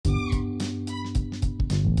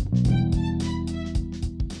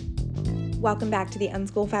Welcome back to the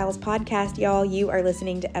Unschool Files podcast, y'all. You are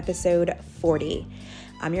listening to episode 40.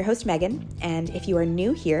 I'm your host, Megan, and if you are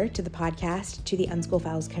new here to the podcast, to the Unschool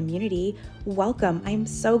Files community, welcome. I'm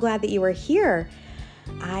so glad that you are here.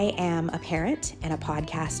 I am a parent and a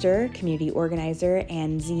podcaster, community organizer,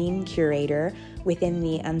 and zine curator within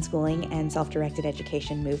the unschooling and self-directed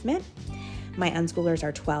education movement. My unschoolers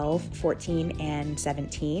are 12, 14, and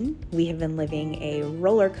 17. We have been living a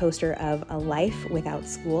roller coaster of a life without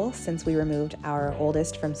school since we removed our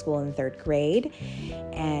oldest from school in third grade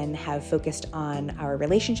and have focused on our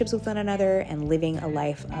relationships with one another and living a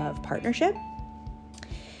life of partnership.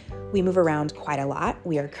 We move around quite a lot.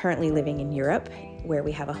 We are currently living in Europe, where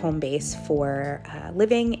we have a home base for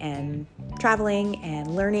living and traveling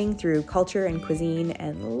and learning through culture and cuisine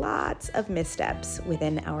and lots of missteps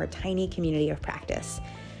within our tiny community of practice,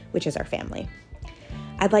 which is our family.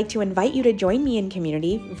 I'd like to invite you to join me in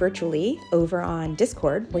community virtually over on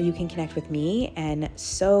Discord, where you can connect with me and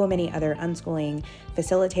so many other unschooling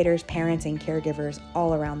facilitators, parents, and caregivers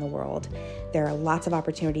all around the world. There are lots of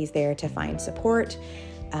opportunities there to find support,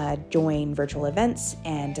 join virtual events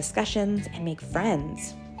and discussions, and make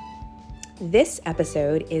friends. This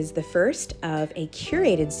episode is the first of a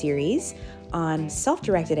curated series on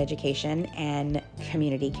self-directed education and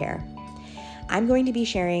community care. I'm going to be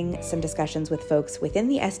sharing some discussions with folks within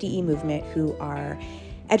the SDE movement who are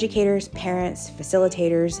educators, parents,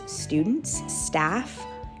 facilitators, students, staff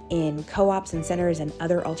in co-ops and centers and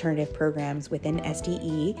other alternative programs within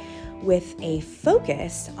SDE, with a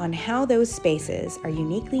focus on how those spaces are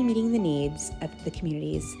uniquely meeting the needs of the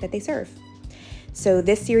communities that they serve. So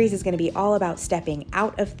this series is going to be all about stepping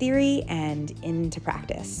out of theory and into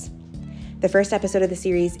practice. The first episode of the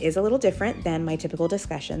series is a little different than my typical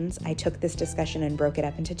discussions. I took this discussion and broke it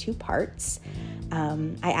up into two parts.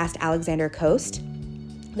 I asked Alexander Coast,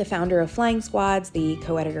 the founder of Flying Squads, the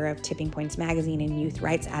co-editor of Tipping Points magazine and youth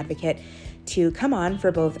rights advocate, to come on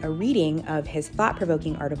for both a reading of his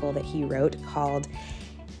thought-provoking article that he wrote called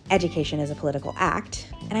Education is a Political Act.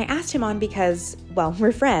 And I asked him on because, well,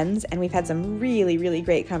 we're friends and we've had some really, really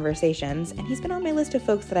great conversations. And he's been on my list of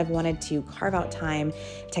folks that I've wanted to carve out time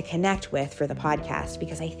to connect with for the podcast,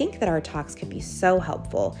 because I think that our talks could be so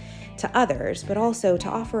helpful to others, but also to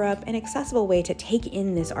offer up an accessible way to take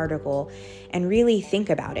in this article and really think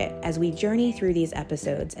about it as we journey through these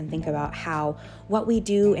episodes and think about how what we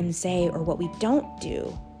do and say, or what we don't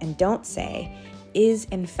do and don't say, is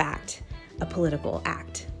in fact a political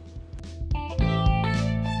act.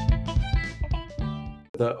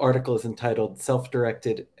 The article is entitled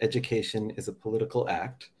Self-Directed Education is a Political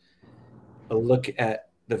Act, a look at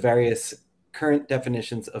the various current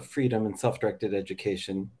definitions of freedom and self-directed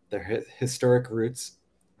education, their historic roots,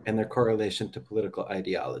 and their correlation to political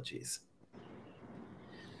ideologies.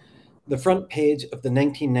 The front page of the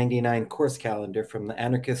 1999 course calendar from the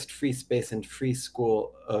anarchist Free Space and Free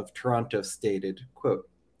School of Toronto stated, quote,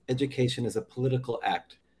 "Education is a political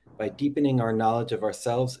act. By deepening our knowledge of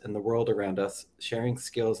ourselves and the world around us, sharing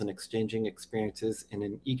skills and exchanging experiences in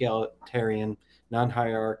an egalitarian,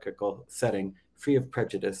 non-hierarchical setting, free of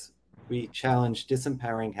prejudice, we challenge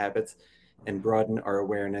disempowering habits and broaden our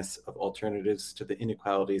awareness of alternatives to the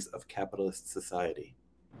inequalities of capitalist society."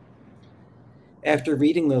 After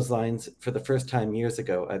reading those lines for the first time years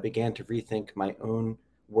ago, I began to rethink my own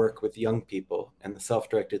work with young people and the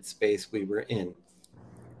self-directed space we were in.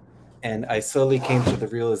 And I slowly came to the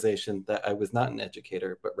realization that I was not an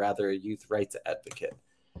educator, but rather a youth rights advocate.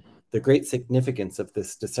 The great significance of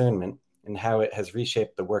this discernment and how it has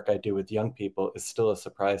reshaped the work I do with young people is still a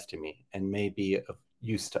surprise to me and may be of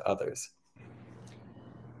use to others.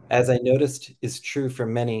 As I noticed is true for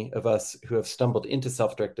many of us who have stumbled into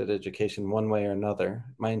self-directed education one way or another,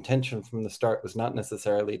 my intention from the start was not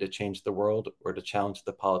necessarily to change the world or to challenge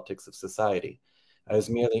the politics of society. I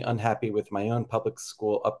was merely unhappy with my own public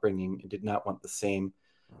school upbringing and did not want the same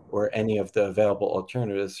or any of the available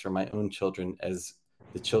alternatives for my own children as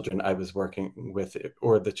the children I was working with,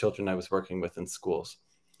 or the children I was working with in schools.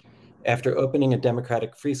 After opening a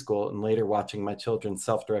democratic free school and later watching my children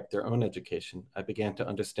self-direct their own education, I began to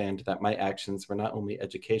understand that my actions were not only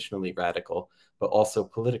educationally radical, but also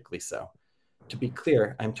politically so. To be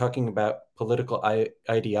clear, I'm talking about political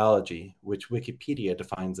ideology, which Wikipedia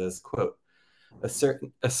defines as, quote, a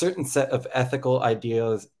certain set of ethical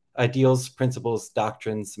ideals, principles,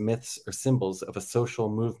 doctrines, myths, or symbols of a social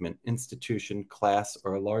movement, institution, class,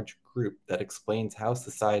 or a large group that explains how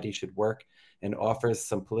society should work and offers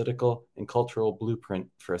some political and cultural blueprint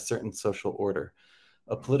for a certain social order.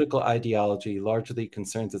 A political ideology largely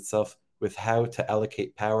concerns itself with how to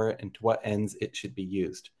allocate power and to what ends it should be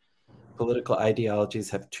used. Political ideologies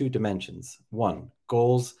have two dimensions. One,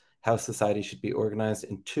 goals how society should be organized,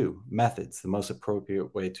 and 2, methods, the most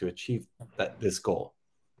appropriate way to achieve this goal.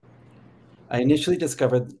 I initially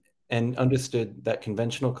discovered and understood that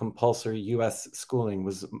conventional compulsory U.S. schooling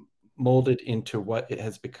was molded into what it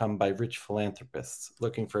has become by rich philanthropists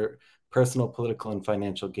looking for personal, political, and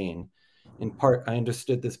financial gain. In part, I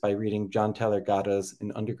understood this by reading John Taylor Gatto's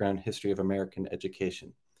An Underground History of American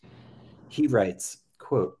Education. He writes,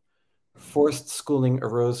 quote, "Forced schooling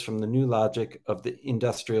arose from the new logic of the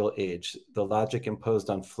industrial age, the logic imposed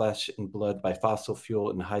on flesh and blood by fossil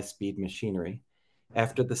fuel and high-speed machinery.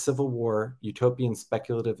 After the Civil War, utopian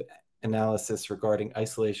speculative analysis regarding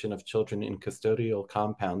isolation of children in custodial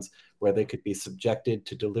compounds where they could be subjected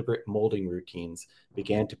to deliberate molding routines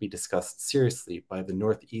began to be discussed seriously by the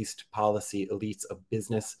Northeast policy elites of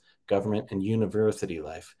business, government, and university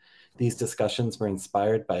life. These discussions were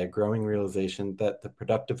inspired by a growing realization that the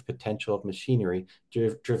productive potential of machinery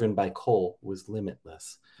driven by coal was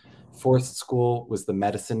limitless. Forced school was the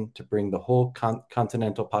medicine to bring the whole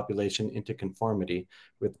continental population into conformity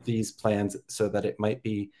with these plans so that it might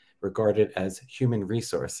be regarded as human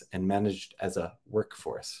resource and managed as a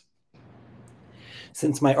workforce."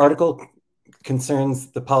 Since my article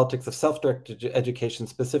concerns the politics of self-directed education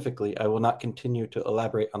specifically, I will not continue to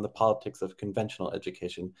elaborate on the politics of conventional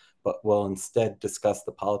education, but will instead discuss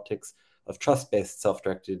the politics of trust-based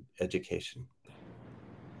self-directed education.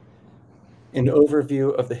 An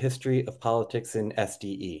overview of the history of politics in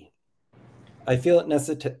SDE. I feel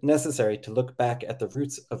it necessary to look back at the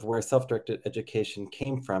roots of where self-directed education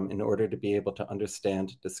came from in order to be able to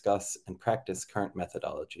understand, discuss, and practice current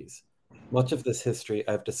methodologies. Much of this history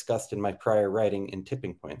I've discussed in my prior writing in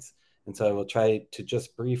Tipping Points, and so I will try to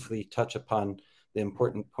just briefly touch upon the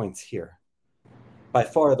important points here. By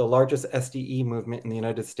far, the largest SDE movement in the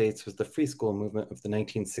United States was the free school movement of the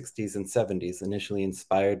 1960s and 70s, initially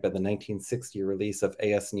inspired by the 1960 release of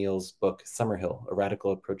A.S. Neal's book, Summerhill, A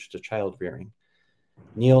Radical Approach to Child Rearing.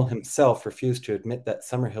 Neal himself refused to admit that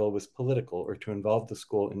Summerhill was political or to involve the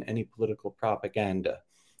school in any political propaganda.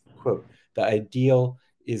 Quote, "The ideal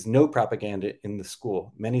is no propaganda in the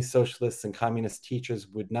school. Many socialists and communist teachers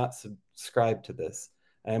would not subscribe to this.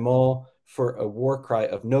 I am all for a war cry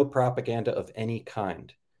of no propaganda of any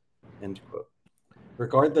kind," end quote.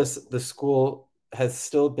 Regardless, the school has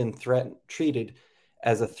still been treated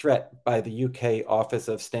as a threat by the UK Office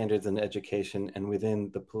of Standards and Education, and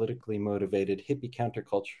within the politically motivated hippie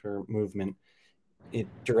counterculture movement, it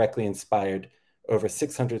directly inspired over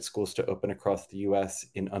 600 schools to open across the US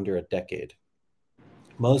in under a decade.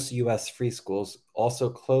 Most US free schools also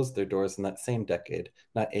closed their doors in that same decade,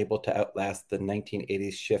 not able to outlast the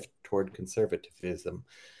 1980s shift toward conservatism.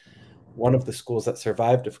 One of the schools that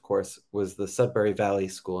survived, of course, was the Sudbury Valley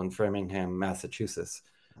School in Framingham, Massachusetts,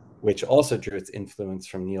 which also drew its influence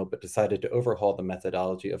from Neal, but decided to overhaul the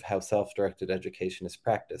methodology of how self-directed education is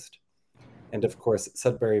practiced. And of course,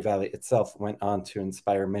 Sudbury Valley itself went on to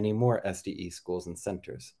inspire many more SDE schools and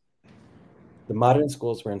centers. The modern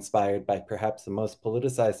schools were inspired by perhaps the most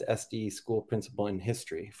politicized SDE school principal in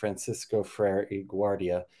history, Francisco Freire y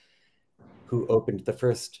Guardia, who opened the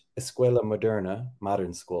first Escuela Moderna,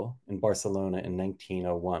 modern school, in Barcelona in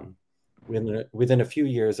 1901. Within a few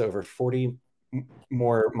years, over 40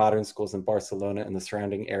 more modern schools in Barcelona and the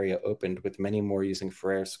surrounding area opened, with many more using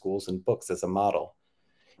Freire schools and books as a model.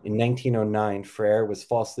 In 1909, Freire was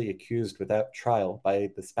falsely accused without trial by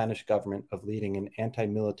the Spanish government of leading an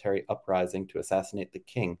anti-military uprising to assassinate the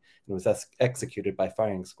king and was executed by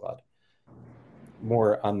firing squad.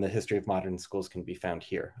 More on the history of modern schools can be found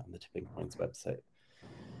here on the Tipping Points website.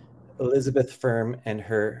 Elizabeth Firm and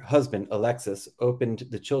her husband, Alexis, opened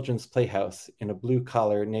the Children's Playhouse in a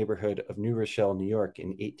blue-collar neighborhood of New Rochelle, New York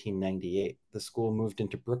in 1898. The school moved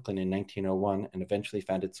into Brooklyn in 1901 and eventually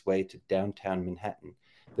found its way to downtown Manhattan.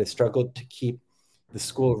 They struggled to keep the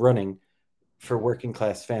school running for working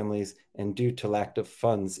class families, and due to lack of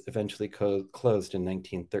funds, eventually closed in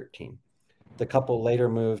 1913. The couple later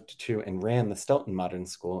moved to and ran the Stelton Modern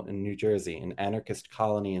School in New Jersey, an anarchist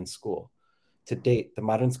colony and school. To date, the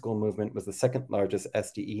modern school movement was the second largest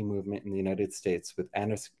SDE movement in the United States, with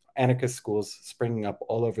anarchist schools springing up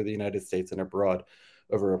all over the United States and abroad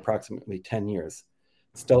over approximately 10 years.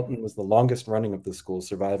 Stelton was the longest running of the schools,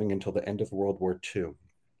 surviving until the end of World War II.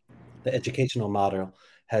 The educational model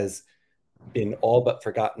has been all but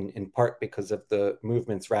forgotten, in part because of the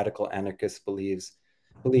movement's radical anarchist beliefs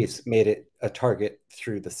made it a target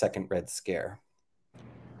through the Second Red Scare.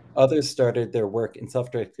 Others started their work in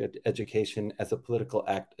self-directed education as a political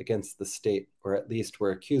act against the state, or at least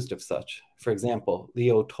were accused of such. For example,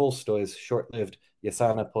 Leo Tolstoy's short-lived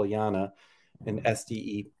Yasna Polyana, an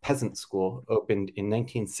SDE peasant school, opened in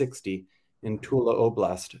 1960 in Tula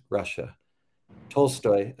Oblast, Russia.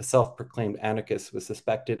 Tolstoy, a self-proclaimed anarchist, was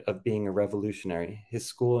suspected of being a revolutionary. His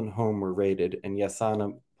school and home were raided, and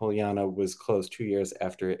Yasna Polyana was closed 2 years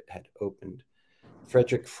after it had opened.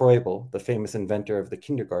 Frederick Froebel, the famous inventor of the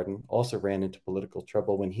kindergarten, also ran into political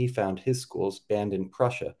trouble when he found his schools banned in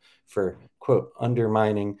Prussia for, quote,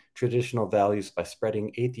 undermining traditional values by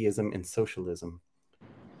spreading atheism and socialism.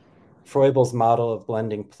 Froebel's model of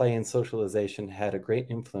blending play and socialization had a great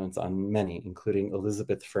influence on many, including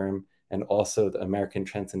Elizabeth Firm and also the American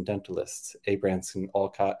transcendentalists, Abramson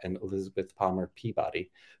Alcott and Elizabeth Palmer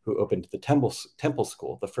Peabody, who opened the Temple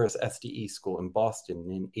School, the first SDE school in Boston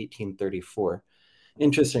in 1834.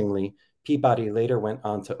 Interestingly, Peabody later went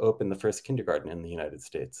on to open the first kindergarten in the United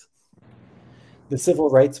States. The civil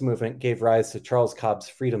rights movement gave rise to Charles Cobb's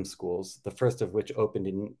Freedom Schools, the first of which opened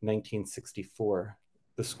in 1964.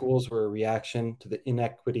 The schools were a reaction to the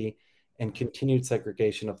inequity and continued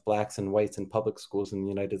segregation of Blacks and whites in public schools in the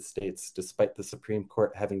United States, despite the Supreme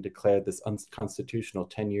Court having declared this unconstitutional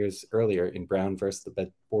 10 years earlier in Brown versus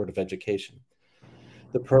the Board of Education.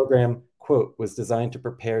 The program, quote, was designed to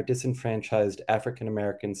prepare disenfranchised African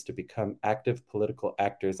Americans to become active political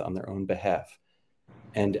actors on their own behalf.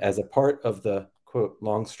 And as a part of the, quote,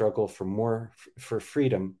 long struggle for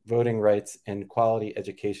freedom, voting rights, and quality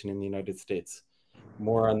education in the United States.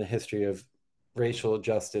 More on the history of racial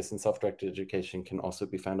justice and self-directed education can also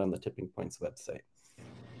be found on the Tipping Points website.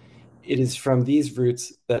 It is from these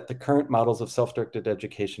roots that the current models of self-directed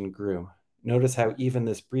education grew. Notice how even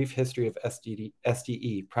this brief history of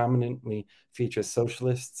SDE prominently features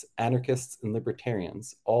socialists, anarchists, and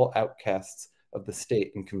libertarians, all outcasts of the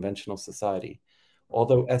state and conventional society.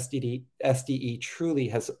 Although SDE truly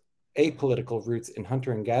has apolitical roots in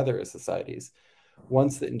hunter and gatherer societies,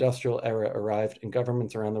 once the industrial era arrived and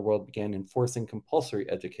governments around the world began enforcing compulsory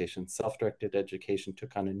education, self-directed education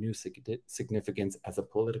took on a new significance as a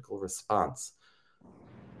political response.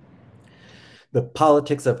 The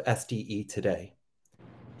politics of SDE today.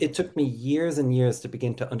 It took me years and years to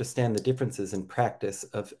begin to understand the differences in practice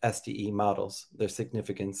of SDE models, their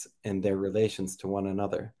significance, and their relations to one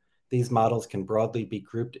another. These models can broadly be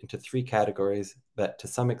grouped into three categories that, to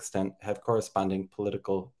some extent, have corresponding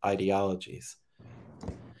political ideologies.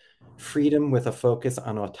 Freedom with a focus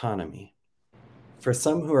on autonomy. For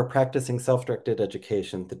some who are practicing self-directed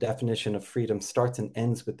education, the definition of freedom starts and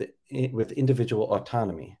ends with individual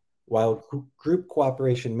autonomy. While group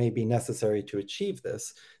cooperation may be necessary to achieve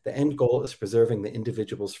this, the end goal is preserving the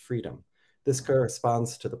individual's freedom. This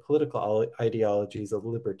corresponds to the political ideologies of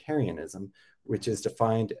libertarianism, which is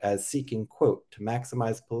defined as seeking, quote, to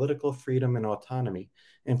maximize political freedom and autonomy,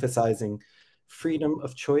 emphasizing freedom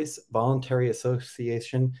of choice, voluntary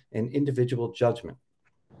association, and individual judgment.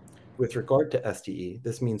 With regard to SDE,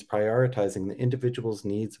 this means prioritizing the individual's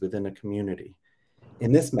needs within a community.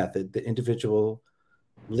 In this method, the individual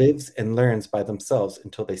lives and learns by themselves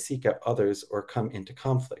until they seek out others or come into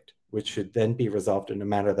conflict, which should then be resolved in a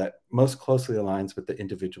manner that most closely aligns with the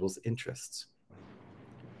individual's interests.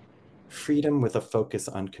 Freedom with a focus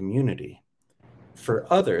on community. For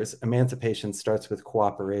others, emancipation starts with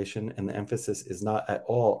cooperation, and the emphasis is not at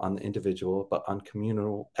all on the individual, but on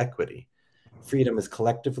communal equity. Freedom is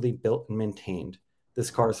collectively built and maintained.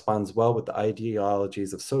 This corresponds well with the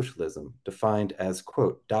ideologies of socialism, defined as,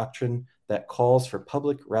 quote, doctrine that calls for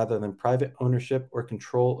public rather than private ownership or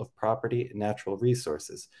control of property and natural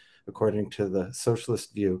resources. According to the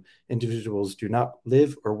socialist view, individuals do not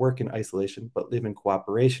live or work in isolation, but live in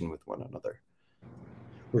cooperation with one another.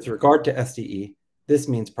 With regard to SDE, this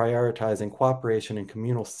means prioritizing cooperation and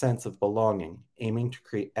communal sense of belonging, aiming to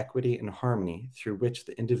create equity and harmony through which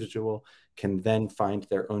the individual can then find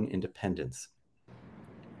their own independence.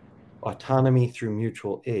 Autonomy through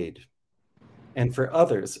mutual aid. And for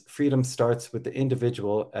others, freedom starts with the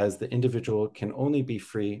individual, as the individual can only be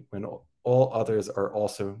free when all others are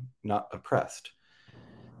also not oppressed.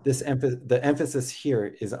 The emphasis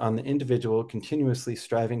here is on the individual continuously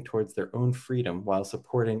striving towards their own freedom while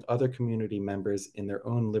supporting other community members in their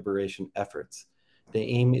own liberation efforts. The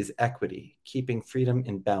aim is equity, keeping freedom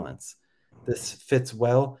in balance. This fits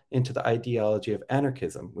well into the ideology of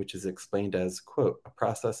anarchism, which is explained as, quote, a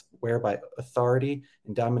process whereby authority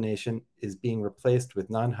and domination is being replaced with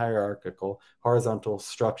non-hierarchical horizontal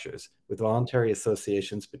structures with voluntary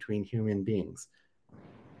associations between human beings.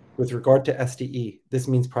 With regard to SDE, this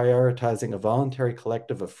means prioritizing a voluntary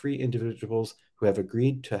collective of free individuals who have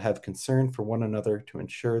agreed to have concern for one another to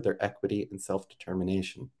ensure their equity and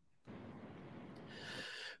self-determination.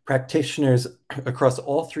 Practitioners across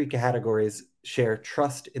all three categories share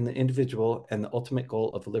trust in the individual and the ultimate goal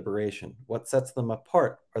of liberation. What sets them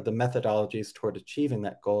apart are the methodologies toward achieving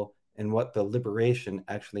that goal and what the liberation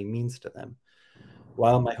actually means to them.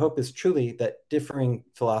 While my hope is truly that differing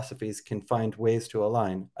philosophies can find ways to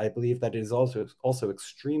align, I believe that it is also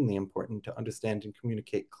extremely important to understand and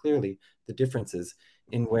communicate clearly the differences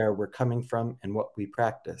in where we're coming from and what we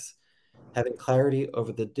practice. Having clarity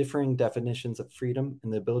over the differing definitions of freedom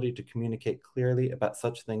and the ability to communicate clearly about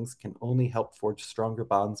such things can only help forge stronger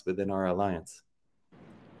bonds within our alliance.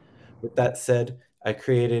 With that said, I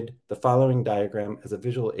created the following diagram as a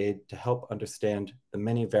visual aid to help understand the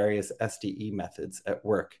many various SDE methods at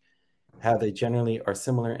work, how they generally are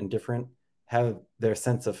similar and different, how their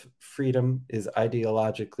sense of freedom is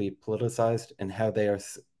ideologically politicized, and how they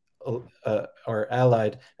are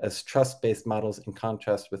allied as trust-based models in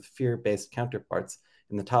contrast with fear-based counterparts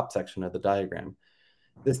in the top section of the diagram.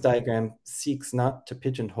 This diagram seeks not to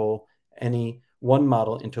pigeonhole any one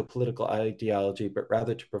model into a political ideology, but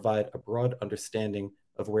rather to provide a broad understanding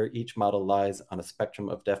of where each model lies on a spectrum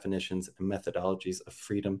of definitions and methodologies of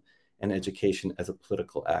freedom and education as a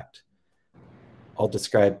political act. I'll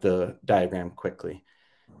describe the diagram quickly.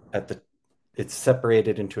 It's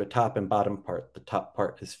separated into a top and bottom part. The top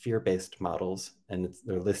part is fear-based models, and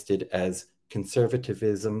they're listed as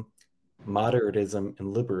conservatism, moderatism,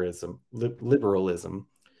 and liberalism.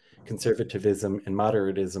 Conservatism and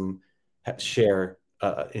moderatism share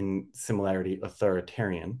in similarity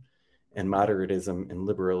authoritarian, and moderatism and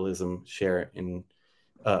liberalism share in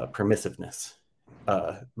permissiveness.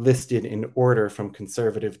 Listed in order from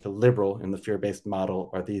conservative to liberal in the fear-based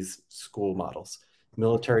model are these school models: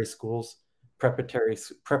 military schools, preparatory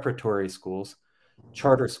schools,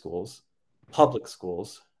 charter schools, public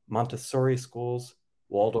schools, Montessori schools,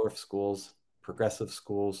 Waldorf schools, progressive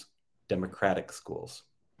schools, democratic schools.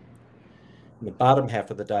 In the bottom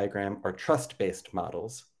half of the diagram are trust-based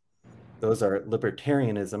models. Those are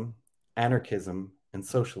libertarianism, anarchism, and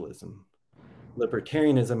socialism.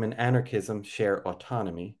 Libertarianism and anarchism share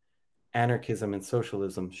autonomy. Anarchism and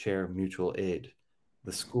socialism share mutual aid.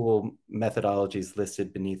 The school methodologies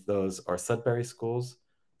listed beneath those are Sudbury schools,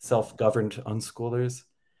 self-governed unschoolers,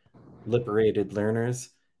 liberated learners,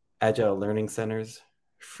 agile learning centers,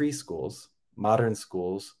 free schools, modern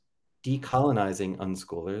schools, decolonizing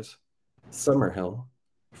unschoolers, Summerhill,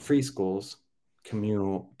 free schools,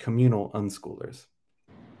 communal unschoolers.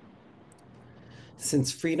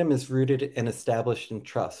 Since freedom is rooted and established in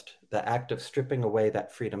trust, the act of stripping away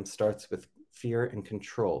that freedom starts with fear and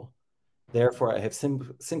control. Therefore, I have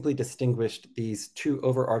simply distinguished these two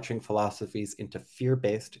overarching philosophies into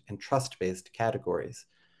fear-based and trust-based categories.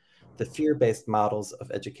 The fear-based models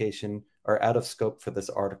of education are out of scope for this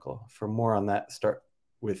article. For more on that, start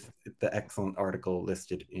with the excellent article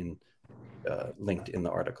listed in linked in the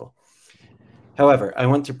article. However, I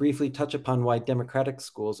want to briefly touch upon why democratic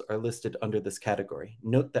schools are listed under this category.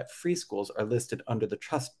 Note that free schools are listed under the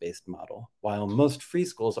trust-based model. While most free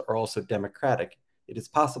schools are also democratic, it is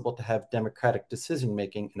possible to have democratic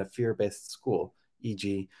decision-making in a fear-based school,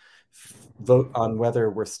 e.g., vote on whether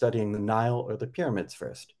we're studying the Nile or the pyramids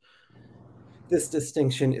first. This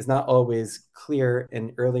distinction is not always clear,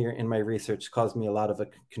 and earlier in my research caused me a lot of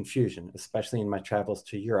confusion, especially in my travels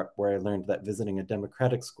to Europe, where I learned that visiting a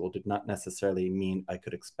democratic school did not necessarily mean I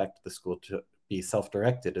could expect the school to be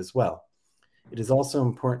self-directed as well. It is also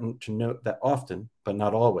important to note that often, but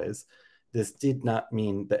not always, this did not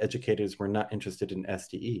mean that educators were not interested in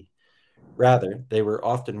SDE. Rather, they were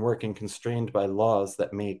often working constrained by laws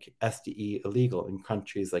that make SDE illegal in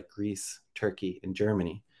countries like Greece, Turkey, and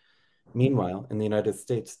Germany. Meanwhile, in the United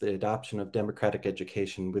States, the adoption of democratic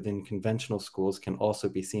education within conventional schools can also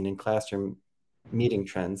be seen in classroom meeting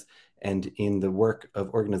trends and in the work of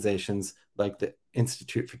organizations like the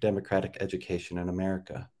Institute for Democratic Education in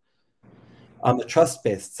America. On the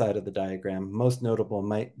trust-based side of the diagram, most notable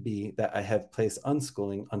might be that I have placed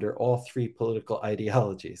unschooling under all three political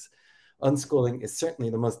ideologies. Unschooling is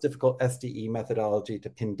certainly the most difficult SDE methodology to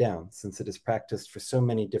pin down, since it is practiced for so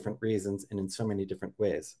many different reasons and in so many different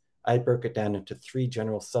ways. I broke it down into three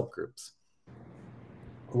general subgroups.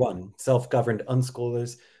 1, self-governed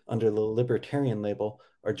unschoolers under the libertarian label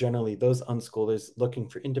are generally those unschoolers looking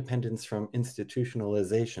for independence from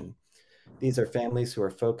institutionalization. These are families who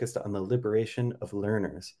are focused on the liberation of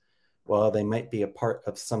learners. While they might be a part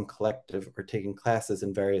of some collective or taking classes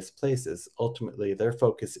in various places, ultimately their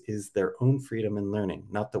focus is their own freedom in learning,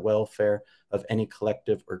 not the welfare of any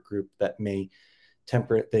collective or group that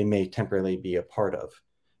they may temporarily be a part of.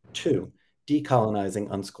 2, decolonizing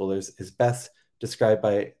unschoolers is best described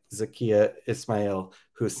by Zakia Ismail,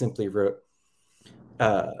 who simply wrote,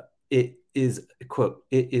 it is, quote,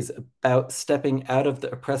 "It is about stepping out of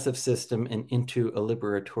the oppressive system and into a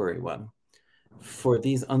liberatory one." For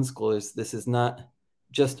these unschoolers, this is not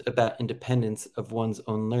just about independence of one's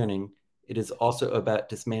own learning. It is also about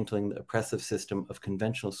dismantling the oppressive system of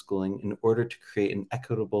conventional schooling in order to create an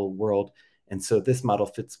equitable world, and so this model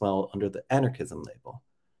fits well under the anarchism label.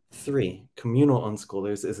 3. Communal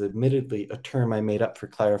unschoolers is admittedly a term I made up for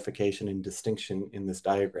clarification and distinction in this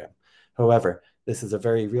diagram. However, this is a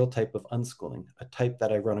very real type of unschooling, a type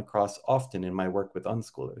that I run across often in my work with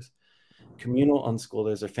unschoolers. Communal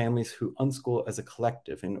unschoolers are families who unschool as a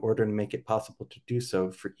collective in order to make it possible to do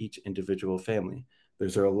so for each individual family.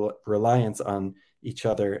 There's a reliance on each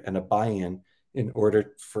other and a buy-in in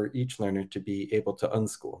order for each learner to be able to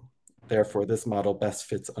unschool. Therefore, this model best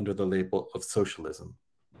fits under the label of socialism.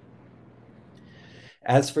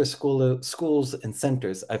 As for schools and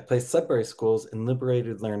centers, I've placed Sudbury schools and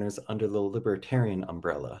liberated learners under the libertarian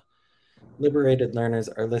umbrella. Liberated learners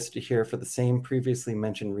are listed here for the same previously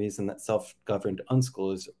mentioned reason that self-governed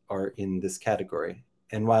unschoolers are in this category.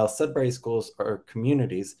 And while Sudbury schools are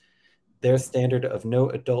communities, their standard of no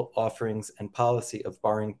adult offerings and policy of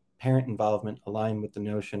barring parent involvement align with the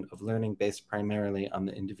notion of learning based primarily on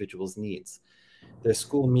the individual's needs. Their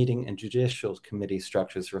school meeting and judicial committee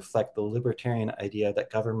structures reflect the libertarian idea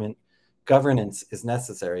that governance is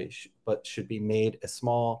necessary, but should be made as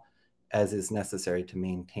small as is necessary to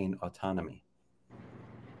maintain autonomy.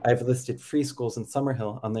 I've listed free schools in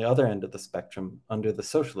Summerhill on the other end of the spectrum under the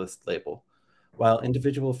socialist label. While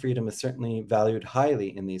individual freedom is certainly valued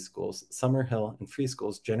highly in these schools, Summerhill and free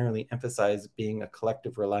schools generally emphasize being a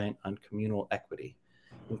collective reliant on communal equity.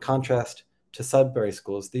 In contrast to Sudbury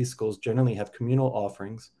schools, these schools generally have communal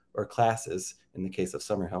offerings or classes, in the case of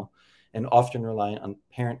Summerhill, and often rely on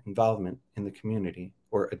parent involvement in the community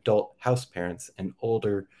or adult house parents and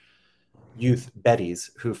older youth Betties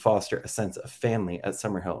who foster a sense of family at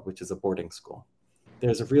Summerhill, which is a boarding school.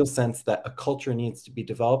 There's a real sense that a culture needs to be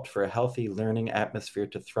developed for a healthy learning atmosphere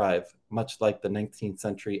to thrive, much like the 19th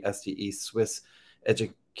century SDE Swiss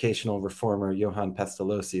educational reformer Johann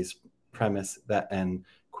Pestalozzi's premise that an,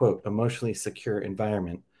 quote, emotionally secure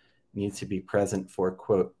environment needs to be present for,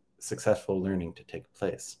 quote, successful learning to take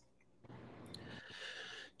place.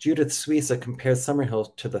 Judith Suissa compares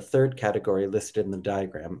Summerhill to the third category listed in the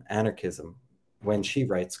diagram, anarchism, when she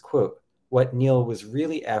writes, quote, what Neil was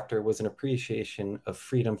really after was an appreciation of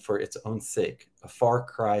freedom for its own sake, a far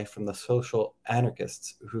cry from the social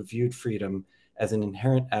anarchists who viewed freedom as an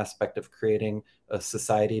inherent aspect of creating a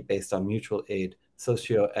society based on mutual aid,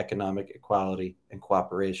 socioeconomic equality, and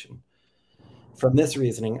cooperation. From this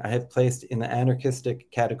reasoning, I have placed in the anarchistic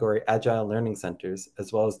category agile learning centers,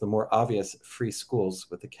 as well as the more obvious free schools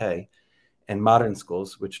with a K, and modern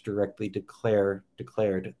schools, which directly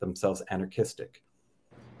declared themselves anarchistic.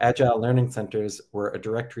 Agile learning centers were a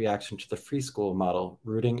direct reaction to the free school model,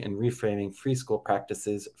 rooting and reframing free school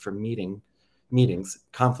practices for meetings,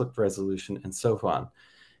 conflict resolution, and so on.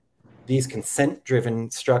 These consent-driven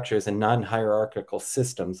structures and non-hierarchical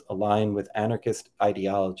systems align with anarchist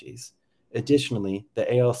ideologies. Additionally,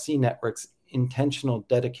 the ALC network's intentional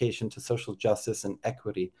dedication to social justice and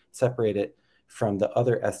equity separate it from the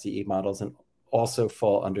other SDE models and also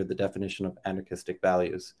fall under the definition of anarchistic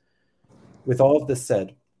values. With all of this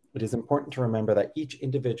said, it is important to remember that each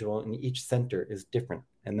individual in each center is different,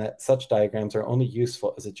 and that such diagrams are only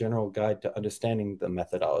useful as a general guide to understanding the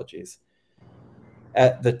methodologies.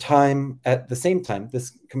 At the same time,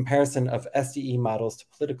 this comparison of SDE models to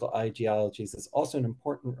political ideologies is also an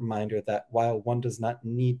important reminder that while one does not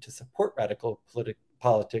need to support radical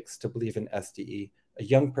politics to believe in SDE, a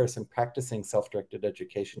young person practicing self-directed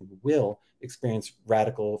education will experience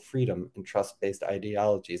radical freedom and trust-based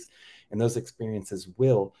ideologies, and those experiences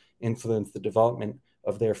will influence the development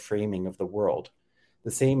of their framing of the world. The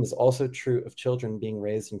same is also true of children being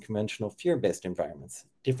raised in conventional fear-based environments,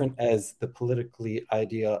 different as the politically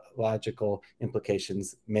ideological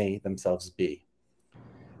implications may themselves be.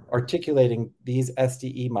 Articulating these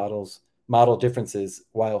SDE model differences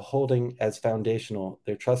while holding as foundational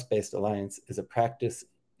their trust-based alliance is a practice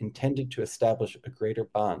intended to establish a greater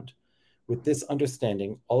bond. With this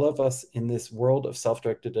understanding, all of us in this world of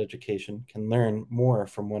self-directed education can learn more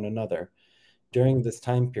from one another. During this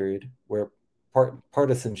time period where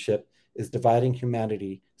partisanship is dividing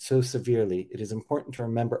humanity so severely, it is important to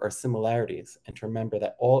remember our similarities and to remember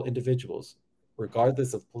that all individuals,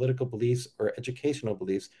 regardless of political beliefs or educational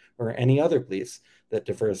beliefs or any other beliefs that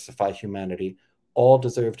diversify humanity, all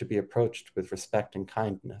deserve to be approached with respect and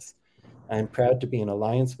kindness. I am proud to be in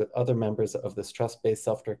alliance with other members of this trust-based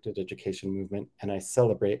self-directed education movement, and I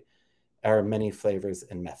celebrate our many flavors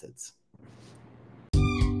and methods.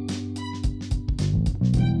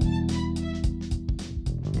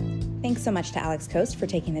 Thanks so much to Alex Coast for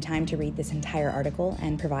taking the time to read this entire article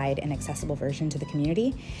and provide an accessible version to the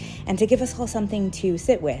community, and to give us all something to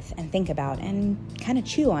sit with and think about and kind of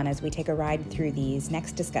chew on as we take a ride through these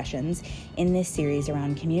next discussions in this series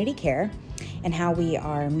around community care and how we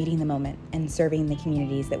are meeting the moment and serving the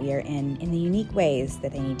communities that we are in the unique ways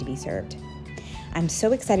that they need to be served. I'm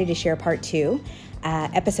so excited to share part 2.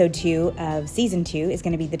 Episode 2 of season 2 is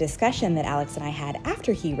going to be the discussion that Alex and I had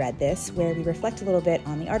after he read this, where we reflect a little bit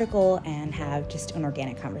on the article and have just an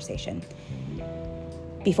organic conversation.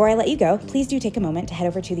 Before I let you go, please do take a moment to head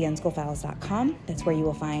over to theunschoolfiles.com. That's where you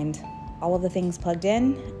will find all of the things plugged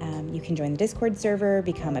in. You can join the Discord server,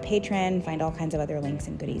 become a patron, find all kinds of other links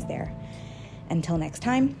and goodies there. Until next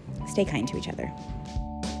time, stay kind to each other.